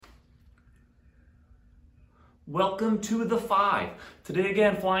Welcome to The Five. Today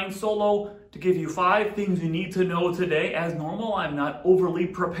again, flying solo to give you 5 things you need to know today. As normal, I'm not overly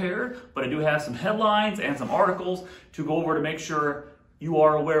prepared, but I do have some headlines and some articles to go over to make sure you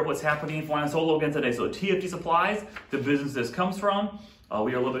are aware of what's happening flying solo again today. So TFG Supplies, the business this comes from.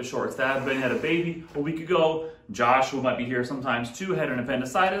 We are a little bit short-staffed. Ben had a baby a week ago. Josh, who might be here sometimes too, had an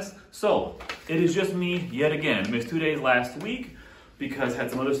appendicitis. So it is just me yet again. Missed 2 days last week because had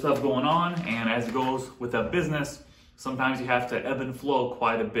some other stuff going on, and as it goes with a business, sometimes you have to ebb and flow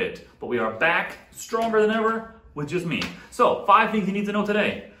quite a bit. But we are back stronger than ever with just me. So 5 things you need to know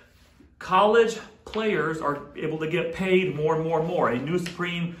today. College players are able to get paid more and more and more. A new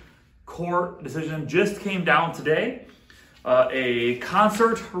Supreme Court decision just came down today. A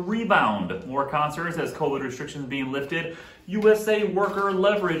concert rebound, more concerts as COVID restrictions being lifted. USA worker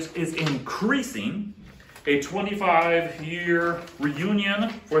leverage is increasing. A 25-year reunion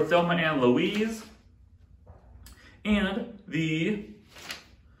for Thelma and Louise. And the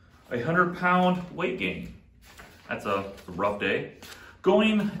 100-pound weight gain. That's a rough day.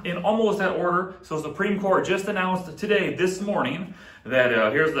 Going in almost that order, so Supreme Court just announced today, this morning, that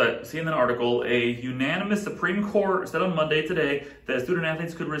here's the CNN article, a unanimous Supreme Court said on Monday today that student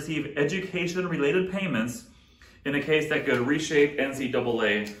athletes could receive education-related payments in a case that could reshape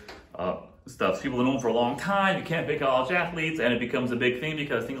NCAA stuff. People have known for a long time, you can't pay college athletes, and it becomes a big thing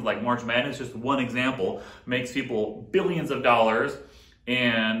because things like March Madness, just one example, makes people billions of dollars,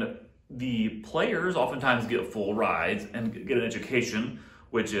 and the players oftentimes get full rides and get an education,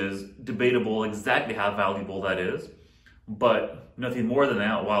 which is debatable exactly how valuable that is, but nothing more than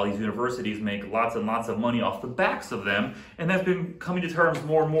that, while these universities make lots and lots of money off the backs of them, and that's been coming to terms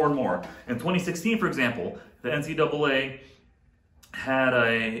more and more and more. In 2016, for example, the NCAA had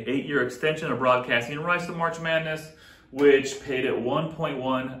a 8-year extension of broadcasting rights to March Madness, which paid it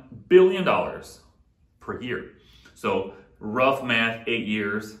 $1.1 billion per year. So rough math, 8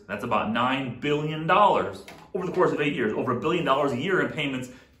 years, that's about $9 billion over the course of 8 years, over $1 billion a year in payments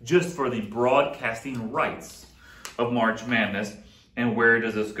just for the broadcasting rights of March Madness. And where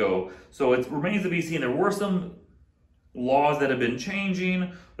does this go? So it remains to be seen. There were some laws that have been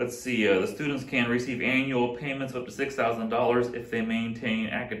changing. Let's see, the students can receive annual payments of up to $6,000 if they maintain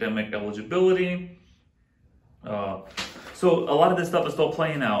academic eligibility. So a lot of this stuff is still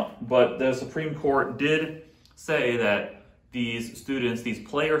playing out, but the Supreme Court did say that these students, these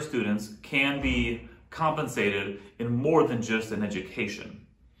player students, can be compensated in more than just an education.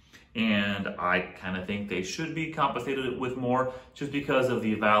 And I kind of think they should be compensated with more just because of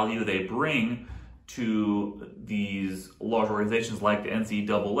the value they bring to these large organizations like the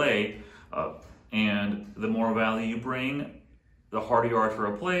NCAA, and the more value you bring, the harder you are to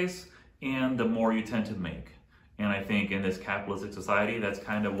replace, and the more you tend to make. And I think in this capitalistic society, that's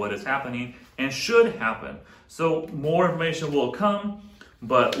kind of what is happening and should happen. So more information will come,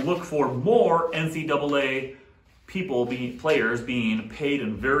 but look for more NCAA players being paid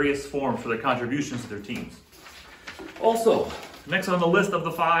in various forms for their contributions to their teams. Also, next on the list of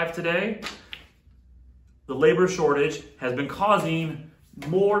the 5 today, the labor shortage has been causing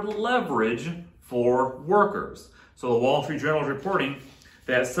more leverage for workers. So the Wall Street Journal is reporting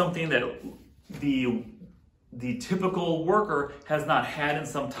that something that the typical worker has not had in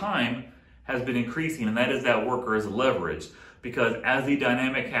some time has been increasing, and that is that worker's leverage. Because as the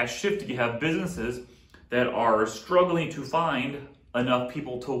dynamic has shifted, you have businesses that are struggling to find enough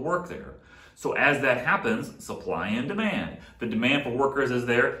people to work there. So as that happens, supply and demand. The demand for workers is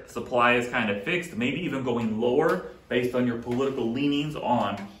there, supply is kind of fixed, maybe even going lower based on your political leanings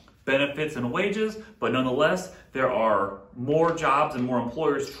on benefits and wages, but nonetheless, there are more jobs and more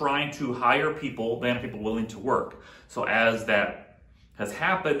employers trying to hire people than people willing to work. So as that has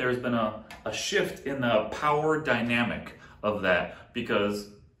happened, there's been a shift in the power dynamic of that, because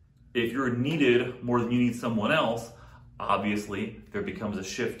if you're needed more than you need someone else, obviously there becomes a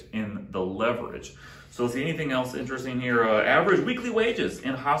shift in the leverage. So let's see, anything else interesting here? Average weekly wages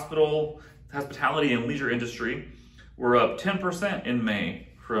in hospitality and leisure industry were up 10% in May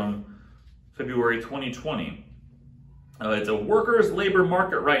from February 2020. It's a workers' labor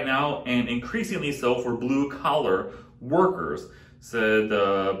market right now, and increasingly so for blue-collar workers, said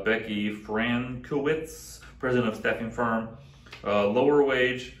Becky Frankowitz, president of staffing firm. Lower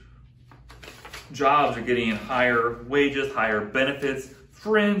wage jobs are getting higher wages, higher benefits,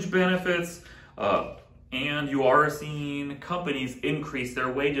 fringe benefits, and you are seeing companies increase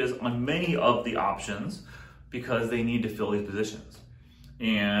their wages on many of the options because they need to fill these positions.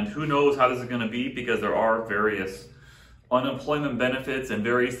 And who knows how this is going to be, because there are various unemployment benefits in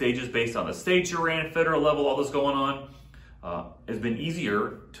various stages based on the state you're in, federal level, all this going on. It's been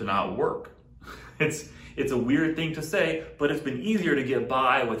easier to not work. It's a weird thing to say, but it's been easier to get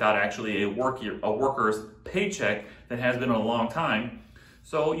by without actually a worker's paycheck than has been in a long time.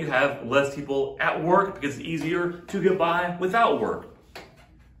 So you have less people at work because it's easier to get by without work.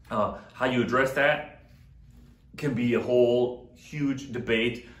 How you address that can be a whole huge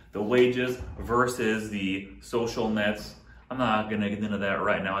debate. The wages versus the social nets. I'm not going to get into that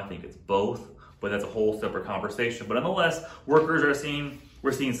right now. I think it's both, but that's a whole separate conversation. But nonetheless, we're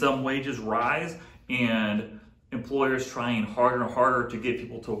seeing some wages rise, and employers trying harder and harder to get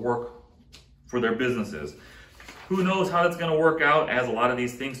people to work for their businesses. Who knows how that's going to work out as a lot of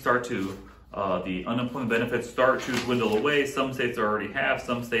these things start to, the unemployment benefits start to dwindle away. Some states already have,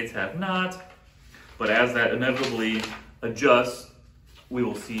 some states have not. But as that inevitably adjusts, we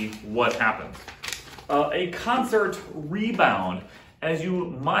will see what happens. A concert rebound. As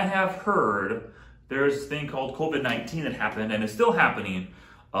you might have heard, there's this thing called COVID-19 that happened and is still happening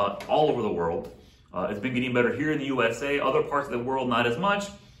all over the world. It's been getting better here in the USA, other parts of the world not as much,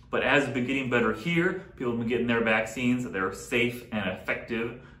 but as it's been getting better here, people have been getting their vaccines. They're safe and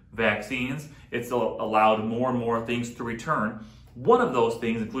effective vaccines. It's allowed more and more things to return. One of those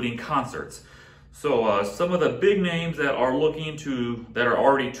things, including concerts. So some of the big names that are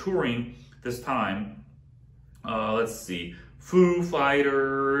already touring this time, let's see, Foo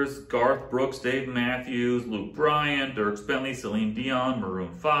Fighters, Garth Brooks, Dave Matthews, Luke Bryan, Dierks Bentley, Celine Dion,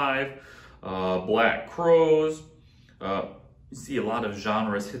 Maroon 5, Black Crowes. You see a lot of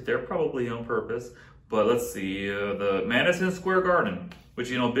genres hit there, probably on purpose. But let's see, the Madison Square Garden, which,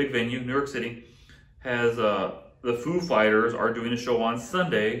 big venue, New York City, has the Foo Fighters are doing a show on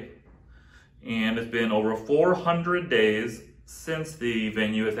Sunday. And it's been over 400 days since the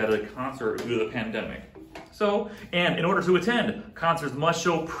venue has had a concert due to the pandemic. So, and in order to attend, concerts must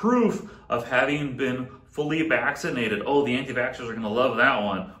show proof of having been fully vaccinated. Oh, the anti-vaxxers are going to love that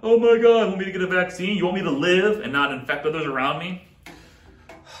one. Oh my God, you want me to get a vaccine? You want me to live and not infect others around me?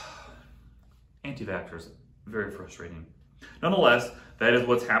 Anti-vaxxers, very frustrating. Nonetheless, that is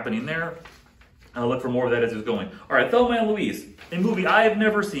what's happening there. I'll look for more of that as it's going. All right, Thelma and Louise, a movie I have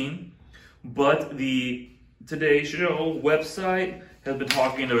never seen. But the Today Show website has been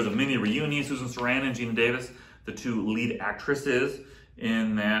talking. There was a mini reunion. Susan Sarandon and Geena Davis, the two lead actresses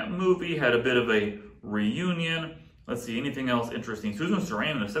in that movie, had a bit of a reunion. Let's see, anything else interesting? Susan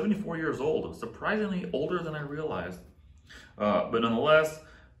Sarandon is 74 years old, surprisingly older than I realized. But nonetheless,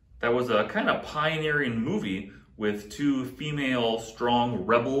 that was a kind of pioneering movie with two female, strong,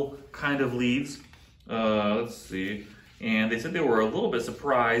 rebel kind of leads. Let's see. And they said they were a little bit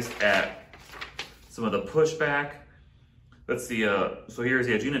surprised at some of the pushback. Let's see, so here's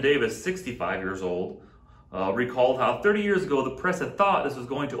Geena Davis, 65 years old, recalled how 30 years ago the press had thought this was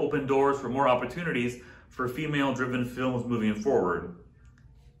going to open doors for more opportunities for female-driven films moving forward.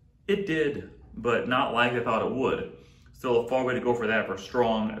 It did, but not like they thought it would. Still a far way to go for that, for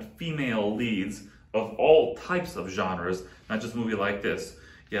strong female leads of all types of genres, not just a movie like this.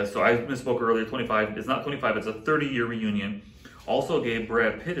 Yeah, so I misspoke earlier, 25, it's not 25, it's a 30-year reunion. Also gave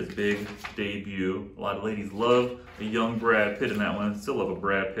Brad Pitt his big debut. A lot of ladies love a young Brad Pitt in that one. Still love a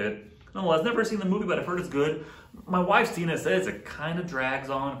Brad Pitt. Nonetheless, never seen the movie, but I've heard it's good. My wife's seen it, says it kind of drags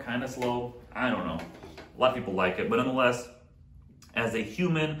on, kind of slow. I don't know. A lot of people like it, but nonetheless, as a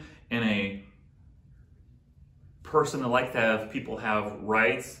human and a person that likes to have people have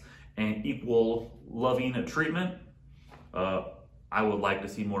rights and equal loving treatment, I would like to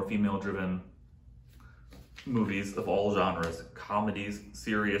see more female-driven movies of all genres, comedies,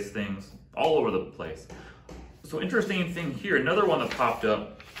 serious things, all over the place. So interesting thing here, another one that popped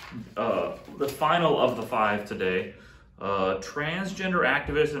up, the final of the 5 today, transgender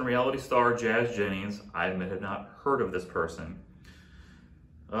activist and reality star Jazz Jennings, I admit have not heard of this person,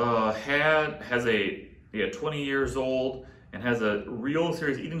 has 20 years old and has a real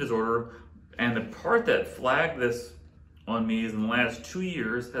serious eating disorder, and the part that flagged this on me is in the last 2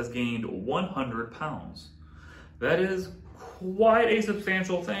 years has gained 100 pounds. That is quite a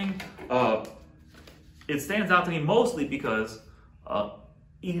substantial thing. It stands out to me mostly because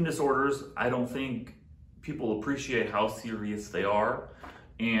eating disorders, I don't think people appreciate how serious they are,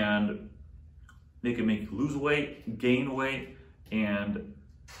 and they can make you lose weight, gain weight, and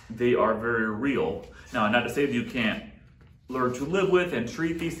they are very real. Now, not to say that you can't learn to live with and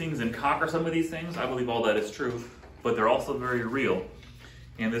treat these things and conquer some of these things. I believe all that is true, but they're also very real.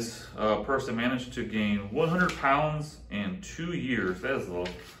 And this person managed to gain 100 pounds in 2 years.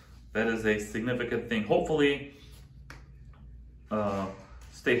 That is a significant thing. Hopefully,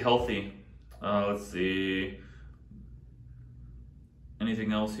 stay healthy. Let's see.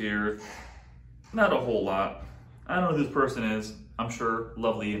 Anything else here? Not a whole lot. I don't know who this person is. I'm sure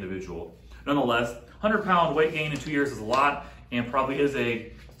lovely individual. Nonetheless, 100-pound weight gain in 2 years is a lot and probably is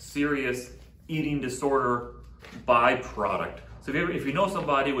a serious eating disorder byproduct. So if you know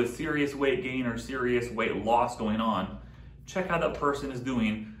somebody with serious weight gain or serious weight loss going on, check how that person is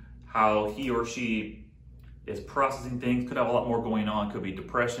doing, how he or she is processing things. Could have a lot more going on. Could be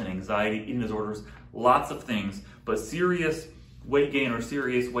depression, anxiety, eating disorders, lots of things. But serious weight gain or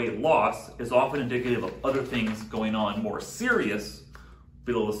serious weight loss is often indicative of other things going on more serious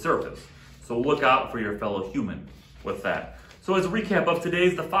below the surface. So look out for your fellow human with that. So as a recap of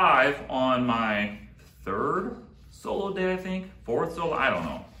today's The Five on my third solo day, I think, fourth solo, I don't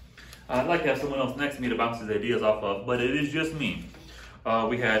know. I'd like to have someone else next to me to bounce these ideas off of, but it is just me.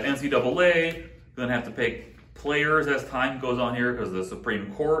 We had NCAA, gonna have to pick players as time goes on here because the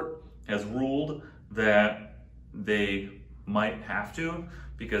Supreme Court has ruled that they might have to,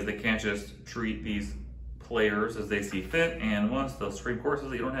 because they can't just treat these players as they see fit. And once the Supreme Court says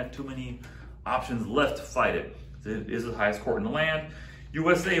that you don't have too many options left to fight it, it is the highest court in the land.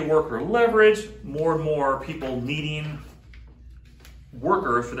 USA worker leverage, more and more people needing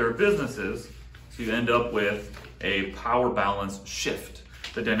workers for their businesses, so you end up with a power balance shift.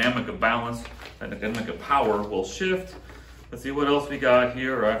 The dynamic of balance, the dynamic of power will shift. Let's see what else we got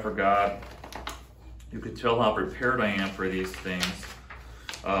here. I forgot. You could tell how prepared I am for these things.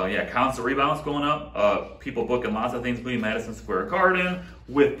 Yeah, constant rebounds going up. People booking lots of things, including Madison Square Garden,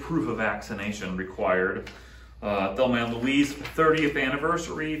 with proof of vaccination required. Thelma and Louise 30th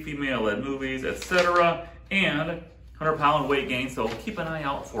anniversary, female-led movies, etc. And 100-pound weight gain. So keep an eye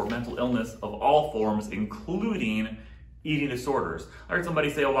out for mental illness of all forms, including eating disorders. I heard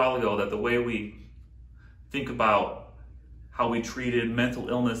somebody say a while ago that the way we think about how we treated mental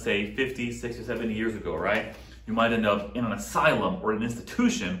illness, say 50, 60, 70 years ago, right? You might end up in an asylum or an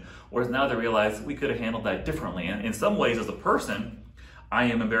institution, whereas now they realize we could have handled that differently. And in some ways, as a person, I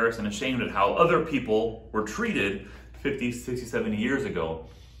am embarrassed and ashamed at how other people were treated 50, 60, 70 years ago.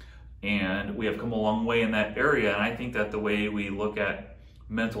 And we have come a long way in that area. And I think that the way we look at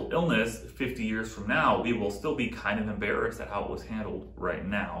mental illness 50 years from now, we will still be kind of embarrassed at how it was handled right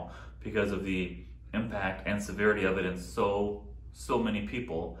now because of the impact and severity of it in so many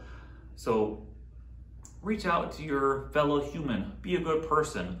people. So reach out to your fellow human. Be a good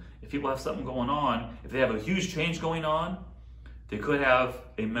person. If people have something going on, if they have a huge change going on, they could have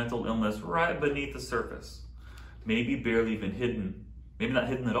a mental illness right beneath the surface. Maybe barely even hidden, maybe not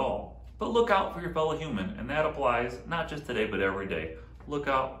hidden at all. But look out for your fellow human, and that applies not just today, but every day. Look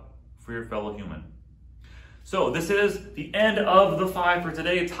out for your fellow human. So this is the end of The Five for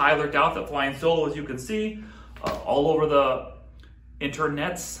today. Tyler Douthit flying solo, as you can see, all over the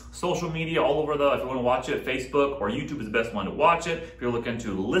internets, social media, all over if you want to watch it, Facebook or YouTube is the best one to watch it. If you're looking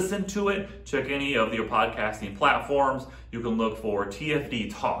to listen to it, check any of your podcasting platforms. You can look for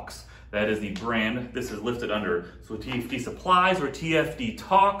TFD Talks. That is the brand this is listed under. So TFD Supplies or TFD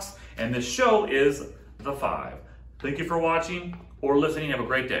Talks, and this show is The Five. Thank you for watching or listening. Have a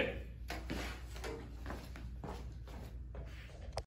great day.